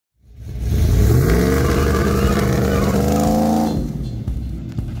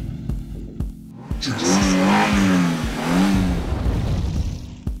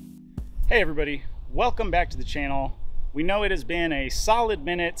Hey everybody, welcome back to the channel. We know it has been a solid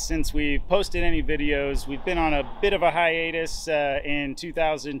minute since we've posted any videos. We've been on a bit of a hiatus in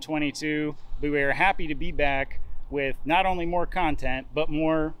 2022, but we are happy to be back with not only more content, but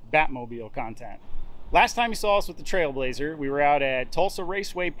more Batmobile content. Last time you saw us with the Trailblazer, we were out at Tulsa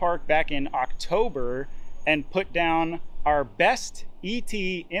Raceway Park back in October and put down our best ET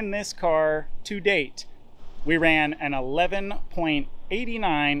in this car to date. We ran an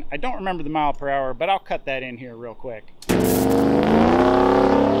 11.89. I don't remember the mile per hour, but I'll cut that in here real quick.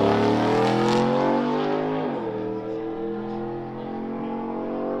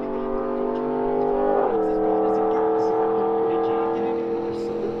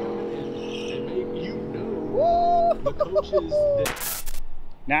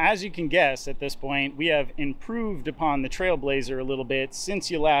 Now, as you can guess at this point, we have improved upon the Trailblazer a little bit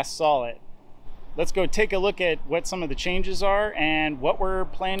since you last saw it. Let's go take a look at what some of the changes are and what we're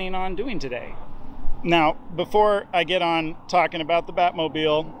planning on doing today. Now, before I get on talking about the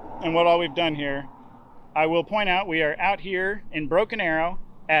Batmobile and what all we've done here, I will point out we are out here in Broken Arrow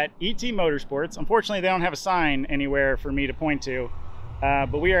at ET Motorsports. Unfortunately, they don't have a sign anywhere for me to point to,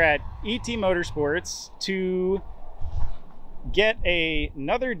 but we are at ET Motorsports to get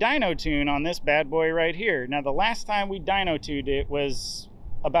another dyno tune on this bad boy right here. Now, the last time we dyno tuned it was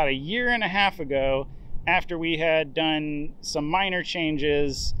about a year and a half ago, after we had done some minor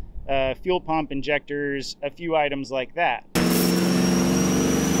changes, fuel pump injectors, a few items like that.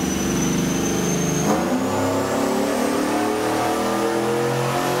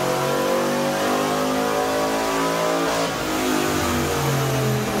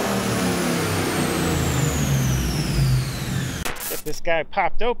 Get this guy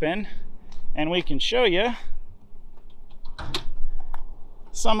popped open and we can show you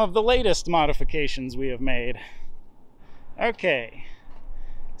some of the latest modifications we have made. Okay,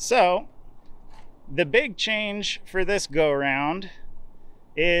 so the big change for this go around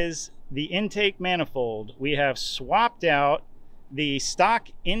is the intake manifold. We have swapped out the stock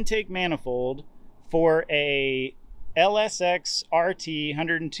intake manifold for a LSXRT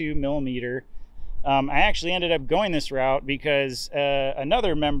 102 millimeter. I actually ended up going this route because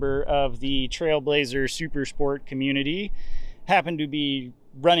another member of the Trailblazer Super Sport community happened to be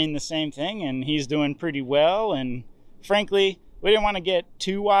running the same thing, and he's doing pretty well. And frankly, we didn't want to get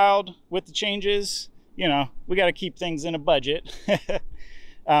too wild with the changes. You know, we got to keep things in a budget.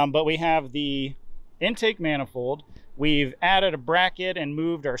 But we have the intake manifold. We've added a bracket and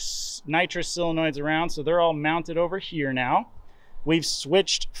moved our nitrous solenoids around, so they're all mounted over here now. We've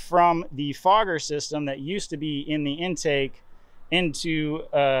switched from the fogger system that used to be in the intake into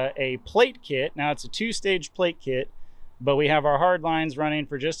a plate kit. Now it's a two-stage plate kit, but we have our hard lines running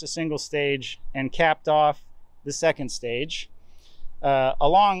for just a single stage and capped off the second stage.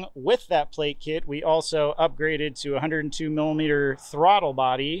 Along with that plate kit, we also upgraded to a 102 millimeter throttle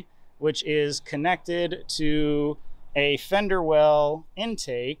body, which is connected to a fender well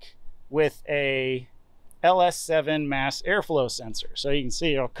intake with a LS7 mass airflow sensor. So you can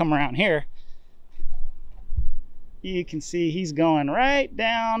see, it'll come around here. You can see he's going right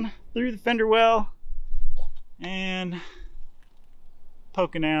down through the fender well and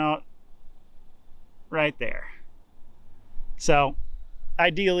poking out right there. So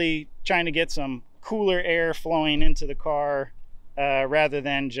ideally trying to get some cooler air flowing into the car rather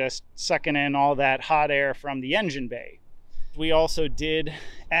than just sucking in all that hot air from the engine bay. We also did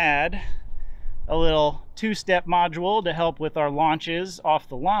add a little two-step module to help with our launches off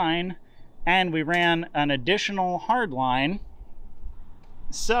the line, and we ran an additional hard line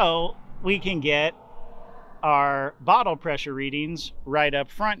so we can get our bottle pressure readings right up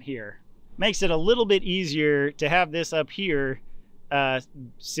front here. Makes it a little bit easier to have this up here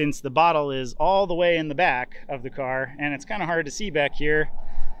since the bottle is all the way in the back of the car, and it's kind of hard to see back here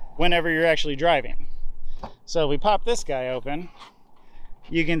whenever you're actually driving. So we pop this guy open.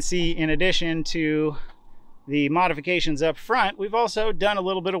 You can see, in addition to the modifications up front, we've also done a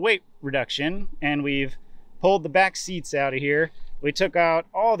little bit of weight reduction, and we've pulled the back seats out of here. We took out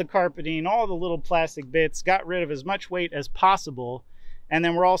all the carpeting, all the little plastic bits, got rid of as much weight as possible, and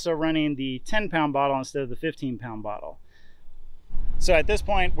then we're also running the 10-pound bottle instead of the 15-pound bottle. So at this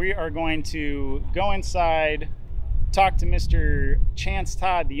point, we are going to go inside, talk to Mr. Chance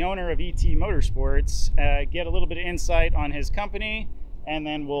Todd, the owner of ET Motorsports, get a little bit of insight on his company, and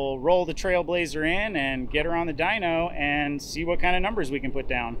then we'll roll the Trailblazer in and get her on the dyno and see what kind of numbers we can put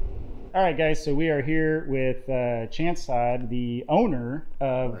down. All right, guys, so we are here with Chance Todd, the owner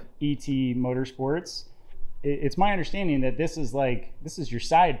of ET Motorsports. It's my understanding that this is your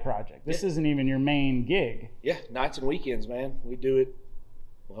side project. This isn't even your main gig. Yeah, nights and weekends, man. We do it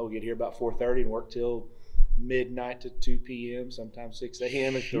Well, we get here about 4:30 and work till midnight to 2 p.m., sometimes 6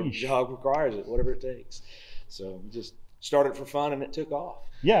 a.m. if the job requires it, whatever it takes. So we just started for fun and it took off.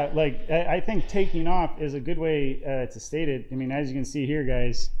 Yeah, like I think taking off is a good way to state it. I mean, as you can see here,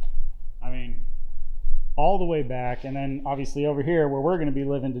 guys, I mean, all the way back, and then obviously over here where we're going to be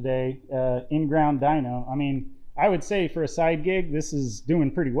living today, in-ground dyno. I mean, I would say for a side gig, this is doing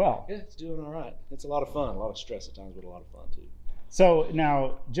pretty well. Yeah, it's doing all right. It's a lot of fun, a lot of stress at times, but a lot of fun too. So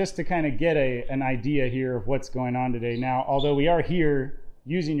now, just to kind of get an idea here of what's going on today. Now, although we are here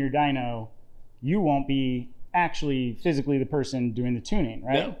using your dyno, you won't be actually physically the person doing the tuning,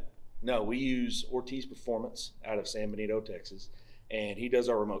 right? No, we use Ortiz Performance out of San Benito, Texas, and he does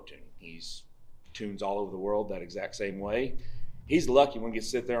our remote tuning. He's tunes all over the world that exact same way. He's lucky when he gets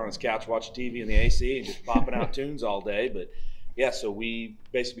to sit there on his couch watching TV in the AC and just popping out tunes all day. But yeah, so we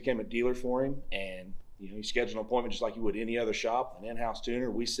basically became a dealer for him, and you schedule an appointment just like you would any other shop, an in-house tuner.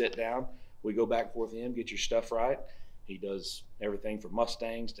 We sit down, we go back and forth with him, get your stuff right. He does everything from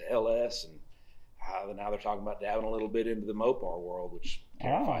Mustangs to LS, and now they're talking about dabbing a little bit into the Mopar world, which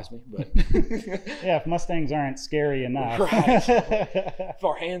terrifies me. But yeah, if Mustangs aren't scary enough, right? If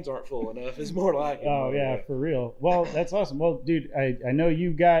our hands aren't full enough, it's more like it. Oh yeah, for real. Well, that's awesome. Well, dude, I know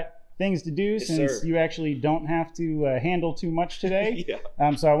you've got things to do, since you actually don't have to handle too much today.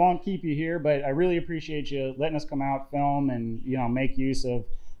 Yeah. So I won't keep you here, but I really appreciate you letting us come out, film, and make use of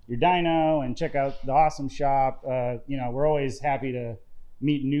your dyno and check out the awesome shop. We're always happy to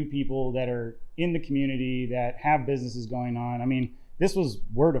meet new people that are in the community that have businesses going on. I mean, this was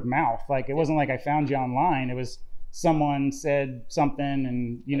word of mouth. Like, it wasn't like I found you online. It was someone said something,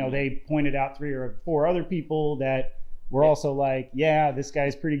 and they pointed out 3 or 4 other people that were also like, yeah, this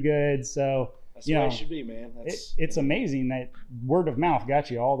guy's pretty good. So that's the way it should be, man. It's amazing that word of mouth got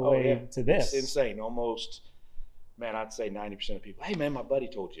you all the way to this. It's insane. Almost, man, I'd say 90% of people, hey man, my buddy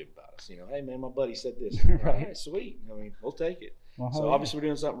told you about us. Hey man, my buddy said this. Right. Right, sweet. I mean, we'll take it. Well, so obviously we're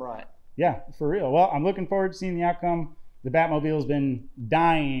doing something right. Yeah, for real. Well, I'm looking forward to seeing the outcome. The Batmobile's been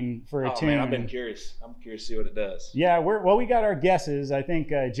dying for a tune. Man, I've been curious. I'm curious to see what it does. Yeah, we got our guesses. I think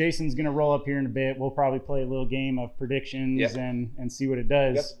Jason's going to roll up here in a bit. We'll probably play a little game of predictions and see what it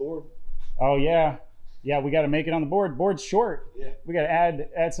does. You got the board? Oh, yeah. Yeah, we got to make it on the board. Board's short. Yeah. We got to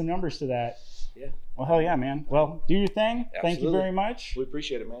add some numbers to that. Yeah. Well, hell yeah, man. Well, do your thing. Absolutely. Thank you very much. We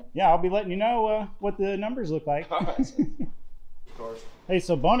appreciate it, man. Yeah, I'll be letting you know what the numbers look like. All right. Of course. Hey,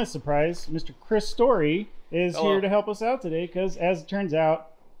 so bonus surprise, Mr. Chris Story is here to help us out today, because as it turns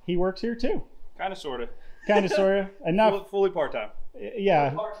out, he works here too. Kind of, sort of. Kind of, sort of. Enough. Fully part-time.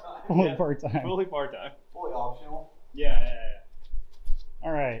 Yeah. Fully part-time. Fully part-time. Fully optional. Yeah.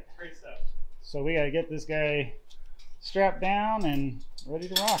 All right. Great stuff. So we got to get this guy strapped down and ready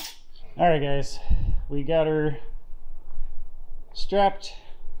to rock. All right, guys. We got her strapped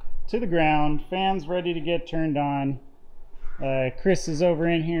to the ground. Fans ready to get turned on. Chris is over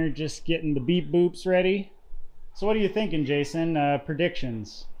in here just getting the beep boops ready. So what are you thinking, Jason?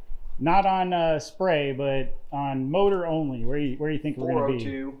 Predictions. Not on spray, but on motor only. Where you think we're going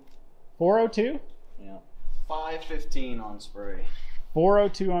to be? 402? Yeah. 515 on spray.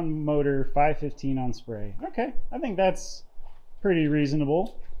 402 on motor, 515 on spray. Okay, I think that's pretty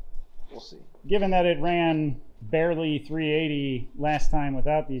reasonable. We'll see. Given that it ran barely 380 last time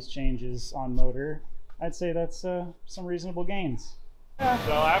without these changes on motor, I'd say that's some reasonable gains. Yeah.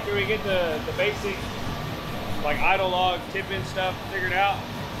 So after we get the basic, like idle log, tip-in stuff figured out,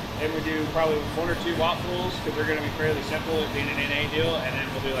 then we do probably 1 or 2 watt pulls, because they're going to be fairly simple, it being an NA deal, and then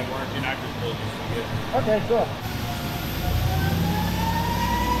we'll do like 1 or 2 nitrous pulls just to get it. Okay, cool.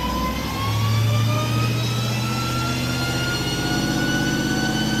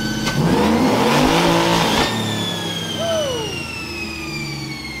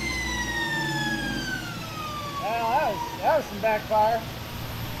 That was some backfire.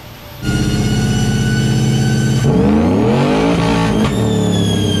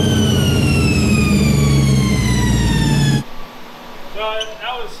 So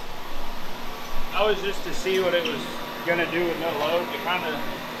that was just to see what it was gonna do with no load, to kind of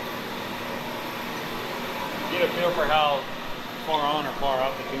get a feel for how far on or far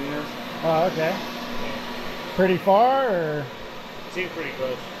off the tune is. Oh, okay. Pretty far, or? It seems pretty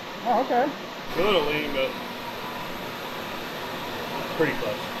close. Oh, okay. It's a little lean, but pretty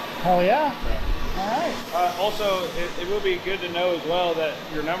close. Hell yeah. All right. Also, it will be good to know as well that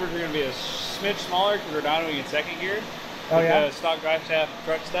your numbers are going to be a smidge smaller because we're dynoing in second gear. Oh yeah. The stock drive shaft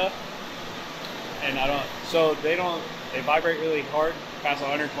truck stuff, and they vibrate really hard past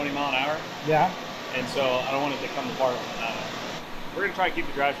 120 mile an hour. Yeah. And so I don't want it to come apart on that. we're gonna try to keep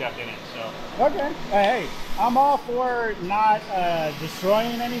the drive shaft in it. So Okay. Hey, I'm all for not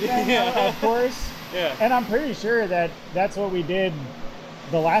destroying anything, of course. yeah. And I'm pretty sure that that's what we did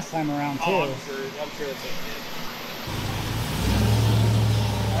the last time around too. Oh, I'm sure that's it.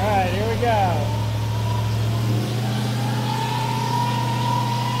 All right, here we go.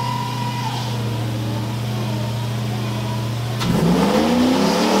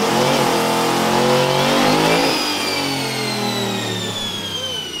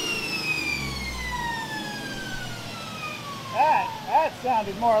 That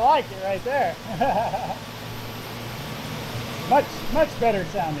sounded more like it right there. much better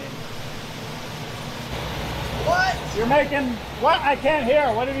sounding. What? You're making what? I can't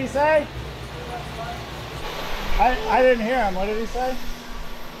hear. What did he say? I didn't hear him. What did he say?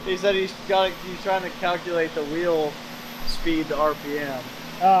 He said he's trying to calculate the wheel speed to RPM.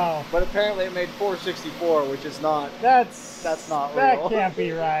 Oh, But apparently it made 464, which is not. that's not that real. can't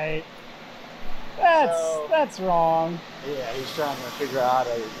be right. So- That's wrong. Yeah, he's trying to figure out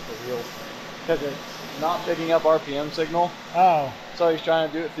how to get the wheel, because it's not picking up RPM signal. Oh, So he's trying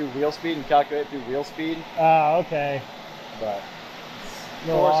to do it through wheel speed and calculate through wheel speed. okay. But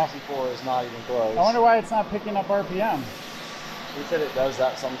Little off. 464 is not even close. I wonder why it's not picking up RPM. He said it does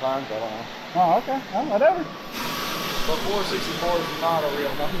that sometimes. I don't know. Oh, okay. Well, whatever. But 464 is not a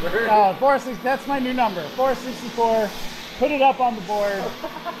real number. Oh, 460. That's my new number. 464. Put it up on the board.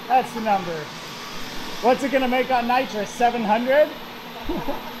 That's the number. What's it gonna make on nitrous? 700?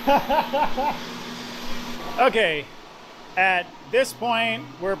 Okay. At this point,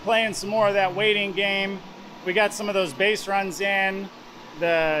 we're playing some more of that waiting game. We got some of those base runs in.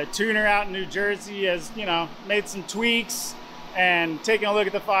 The tuner out in New Jersey has, made some tweaks and taking a look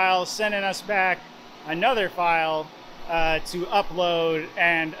at the file, sending us back another file to upload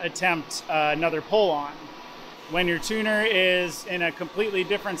and attempt another pull on. When your tuner is in a completely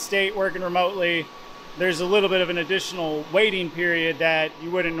different state working remotely, there's a little bit of an additional waiting period that you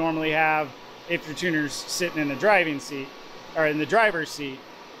wouldn't normally have if your tuner's sitting in the driving seat or in the driver's seat.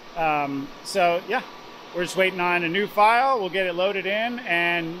 So yeah, we're just waiting on a new file. We'll get it loaded in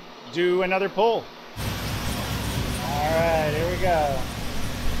and do another pull. All right, here we go.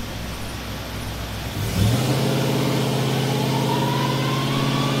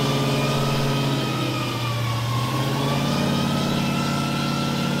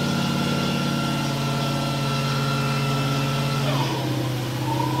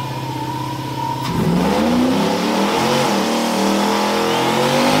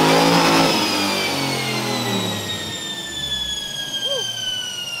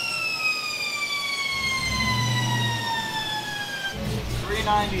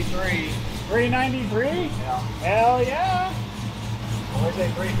 $393. 393? Yeah. Hell yeah. What did I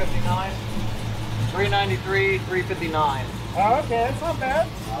say? 359. 393, 359. Oh, okay, that's not bad.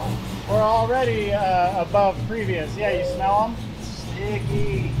 No. We're already above previous. Yeah, you smell them?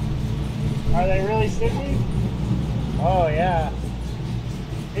 Sticky. Are they really sticky? Oh yeah.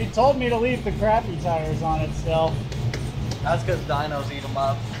 He told me to leave the crappy tires on it still. That's because dynos eat them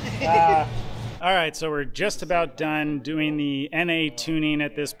up. All right, so we're just about done doing the NA tuning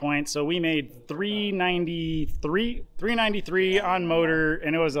at this point. So we made 393 on motor,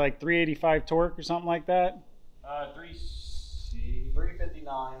 and it was like 385 torque or something like that.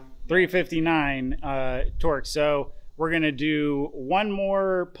 359. 359 torque. So we're gonna do one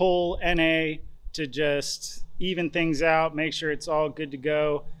more pull NA to just even things out, make sure it's all good to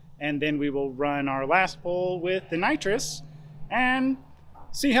go, and then we will run our last pull with the nitrous and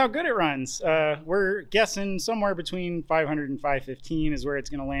see how good it runs. We're guessing somewhere between 500 and 515 is where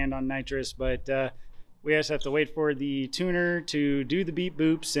it's gonna land on nitrous, but we just have to wait for the tuner to do the beep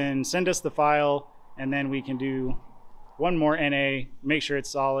boops and send us the file, and then we can do one more NA, make sure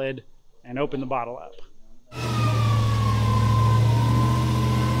it's solid, and open the bottle up.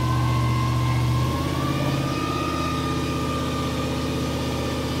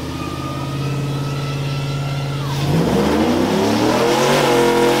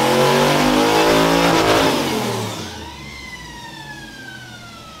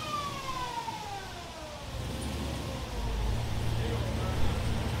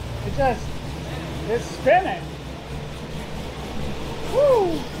 It's spinning.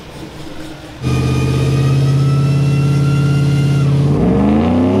 Woo!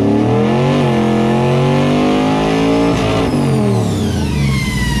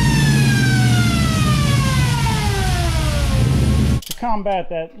 To combat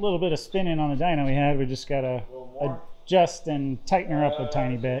that little bit of spinning on the dyno we had, we just gotta adjust and tighten her up a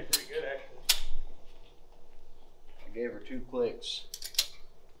tiny bit. Pretty good, actually. I gave her 2 clicks.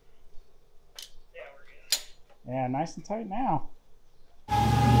 Yeah, nice and tight now.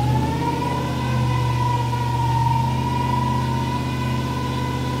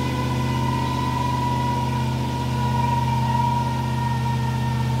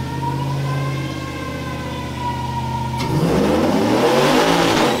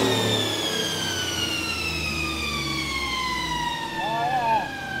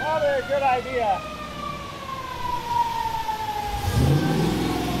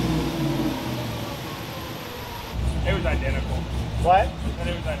 was identical. What? They said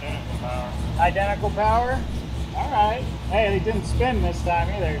it was identical power. Identical power? Alright. Hey, they didn't spin this time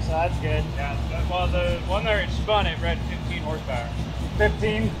either, so that's good. Yeah, well, the one there it spun, it read 15 horsepower.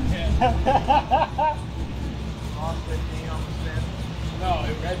 15? Yeah. On 15 on the spin. No,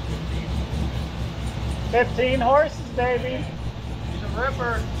 it read 15. 15 horses, baby. He's a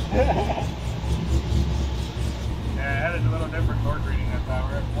ripper. Yeah, it had a little different torque reading that time.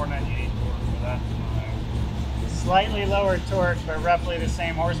 We're at 498 torque, so that's Slightly lower torque, but roughly the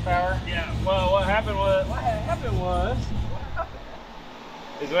same horsepower. yeah. Well, what happened was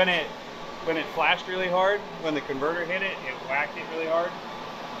is when it flashed really hard, when the converter hit it, it whacked it really hard,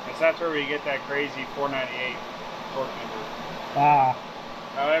 and so that's where we get that crazy 498 torque number. Ah.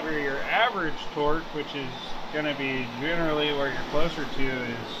 However, your average torque, which is going to be generally where you're closer to,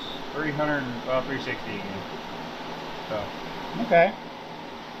 is 360 again. So Okay.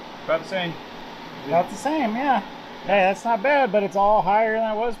 about the same. About the same, yeah. Hey, that's not bad, but it's all higher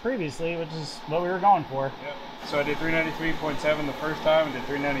than it was previously, which is what we were going for. Yep. So I did 393.7 the first time and did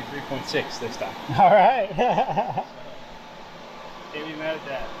 393.6 this time. All right. Can't be mad at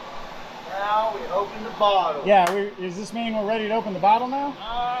that. Now we open the bottle. Yeah, does this mean we're ready to open the bottle now?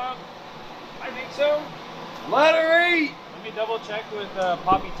 I think so. Let her eat. Let me double check with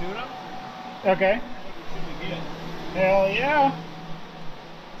Poppy Tuna. Okay. I think it should be good. Hell yeah.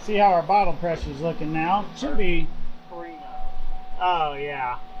 See how our bottle pressure's looking now. Should be. Oh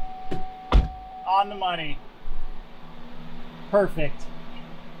yeah. On the money. Perfect.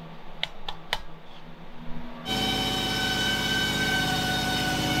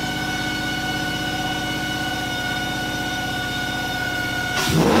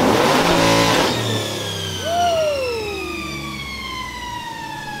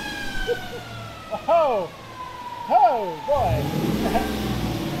 Oh, oh boy.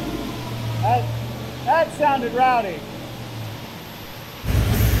 That sounded rowdy.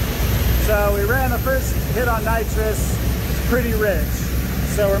 So we ran the first hit on nitrous, it's pretty rich.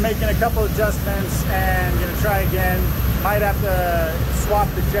 So we're making a couple adjustments and gonna try again. Might have to swap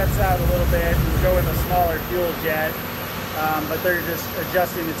the jets out a little bit and go with a smaller fuel jet. But they're just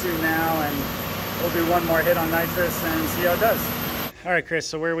adjusting the two now, and we'll do one more hit on nitrous and see how it does. All right, Chris,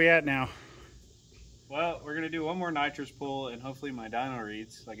 so where are we at now? Well, we're gonna do one more nitrous pull, and hopefully my dyno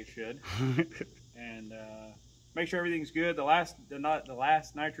reads like it should, and make sure everything's good. The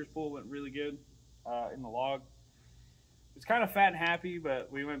last nitrous pull went really good in the log. It's kind of fat and happy, but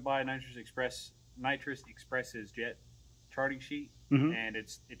we went by Nitrous Express's jet charting sheet, and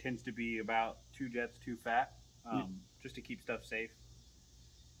it tends to be about 2 jets too fat, just to keep stuff safe.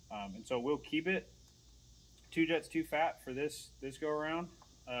 And so we'll keep it 2 jets too fat for this go around.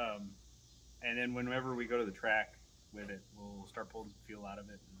 And then whenever we go to the track with it, we'll start pulling some fuel out of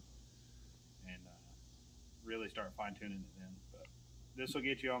it and really start fine tuning it then. But this will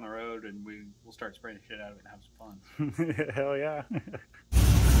get you on the road, and we'll start spraying the shit out of it and have some fun. Hell yeah.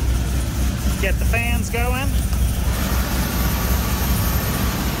 Get the fans going.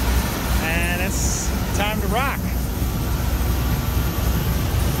 And it's time to rock.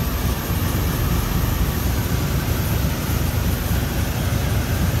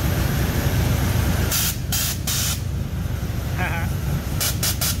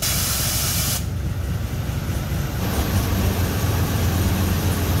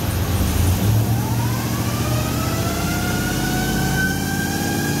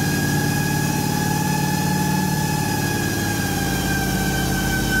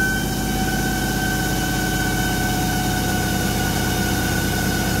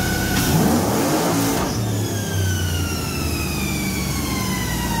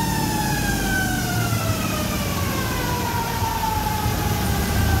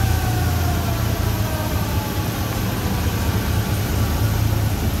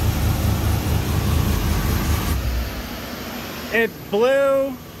 It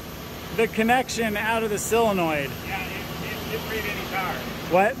blew the connection out of the solenoid. Yeah, it didn't read any power.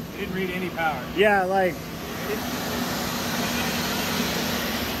 What? It didn't read any power. Yeah, like...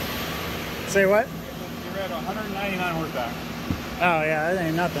 Say what? It read 199 horsepower. Oh yeah, that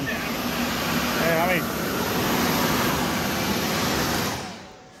ain't nothing.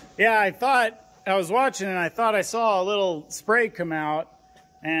 Yeah, I thought, I was watching and I thought I saw a little spray come out,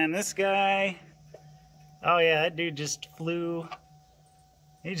 and this guy, oh yeah, that dude just flew,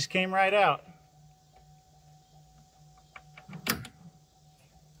 he just came right out.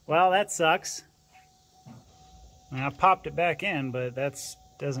 Well, that sucks. I mean, I popped it back in, but that's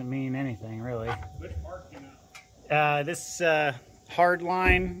doesn't mean anything really. Which part came out? This hard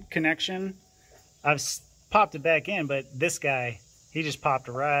line connection, I've popped it back in, but this guy, he just popped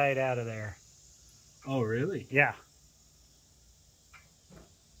right out of there. Oh, really? Yeah.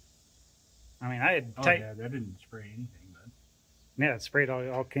 I mean, I had yeah, that didn't spray anything, but yeah, it sprayed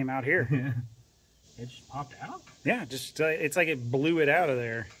all came out here. It just popped out. Yeah, just it's like it blew it out of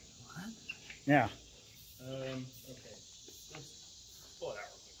there. What? Yeah. Okay. Let's pull it out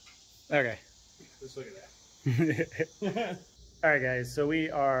real quick. Okay. Let's look at that. All right, guys, so we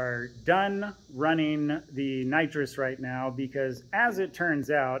are done running the nitrous right now because as it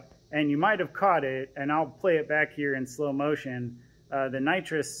turns out, and you might have caught it, and I'll play it back here in slow motion, the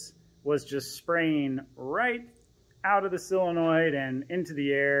nitrous was just spraying right out of the solenoid and into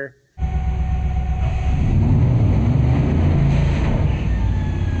the air.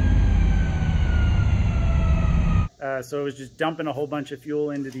 So it was just dumping a whole bunch of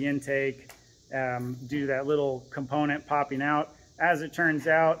fuel into the intake due to that little component popping out. As it turns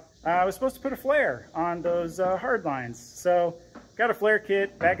out, I was supposed to put a flare on those hard lines. So got a flare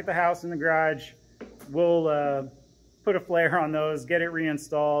kit back at the house in the garage. We'll put a flare on those, get it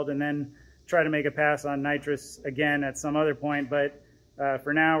reinstalled, and then try to make a pass on nitrous again at some other point. But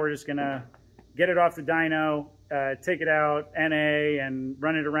for now, we're just gonna get it off the dyno, take it out, NA, and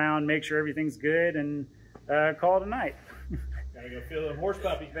run it around, make sure everything's good, and call it a night. Gotta go feel the horse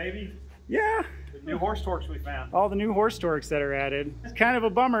puppies, baby. Yeah. The new horse torques we found. All the new horse torques that are added. It's kind of a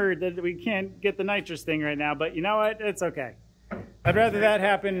bummer that we can't get the nitrous thing right now, but you know what? It's okay. I'd rather that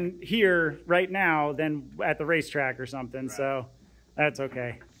happen here right now than at the racetrack or something, right. So that's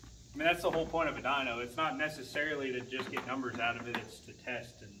okay. I mean, that's the whole point of a dyno. It's not necessarily to just get numbers out of it, it's to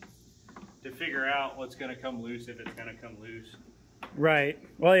test and to figure out what's going to come loose if it's going to come loose. Right.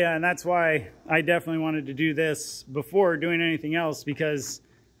 Well, yeah, and that's why I definitely wanted to do this before doing anything else, because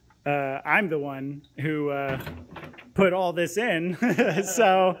I'm the one who put all this in.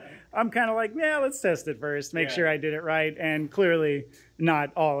 So I'm kind of like, yeah, let's test it first, make sure I did it right. And clearly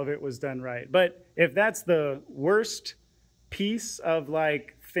not all of it was done right. But if that's the worst piece of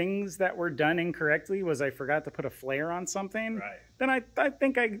like things that were done incorrectly was I forgot to put a flare on something, right, then I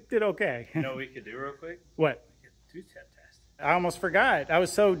think I did okay. You know what we could do real quick? What? Two-step test. I almost forgot. I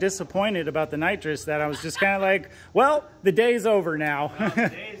was so disappointed about the nitrous that I was just kind of like, well, the day's over now. No, the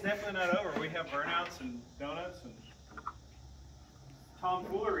day is definitely not over. We have burnouts and donuts and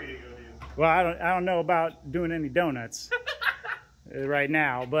tomfoolery to go do. Well, I don't know about doing any donuts right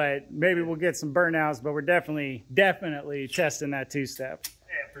now, but maybe we'll get some burnouts, but we're definitely testing that two-step.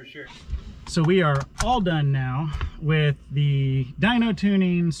 Yeah, for sure. So we are all done now with the dyno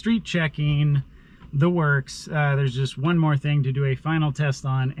tuning, street checking, the works. There's just one more thing to do a final test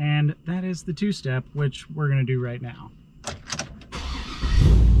on, and that is the two-step, which we're going to do right now.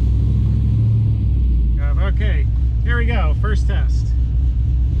 Okay, here we go, first test.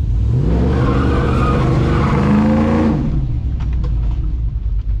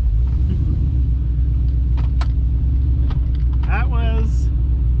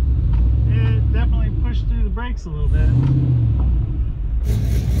 It definitely pushed through the brakes a little bit.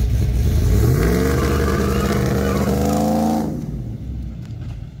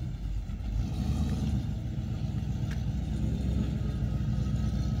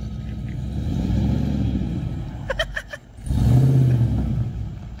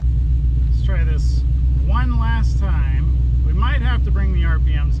 Let's try this one last time. We might have to bring the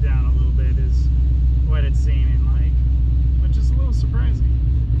RPMs down a little bit is what it's seeming like, which is a little surprising.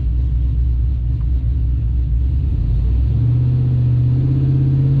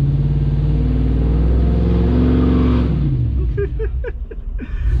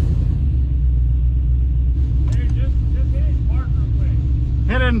 Hey, just hit it, park real quick.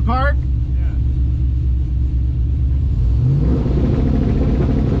 Hit it and park?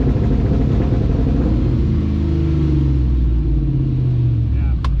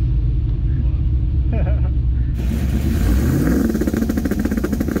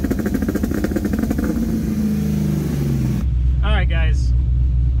 Guys,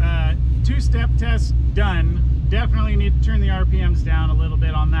 two-step test done. Definitely need to turn the RPMs down a little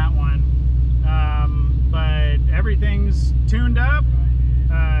bit on that one, but everything's tuned up,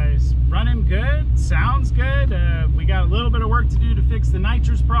 it's running good, sounds good. We got a little bit of work to do to fix the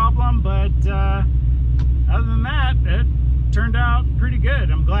nitrous problem, but other than that, it turned out pretty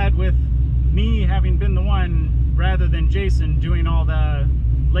good. I'm glad with me having been the one rather than Jason doing all the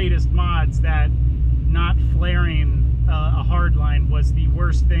latest mods that not flaring a hard line was the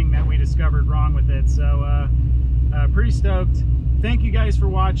worst thing that we discovered wrong with it. So pretty stoked. Thank you guys for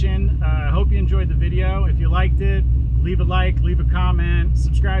watching. I hope you enjoyed the video. If you liked it, leave a like, leave a comment,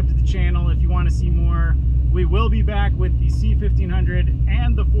 subscribe to the channel if you want to see more. We will be back with the C1500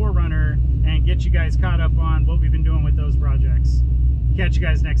 and the 4Runner and get you guys caught up on what we've been doing with those projects. Catch you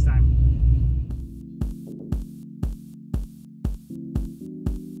guys next time.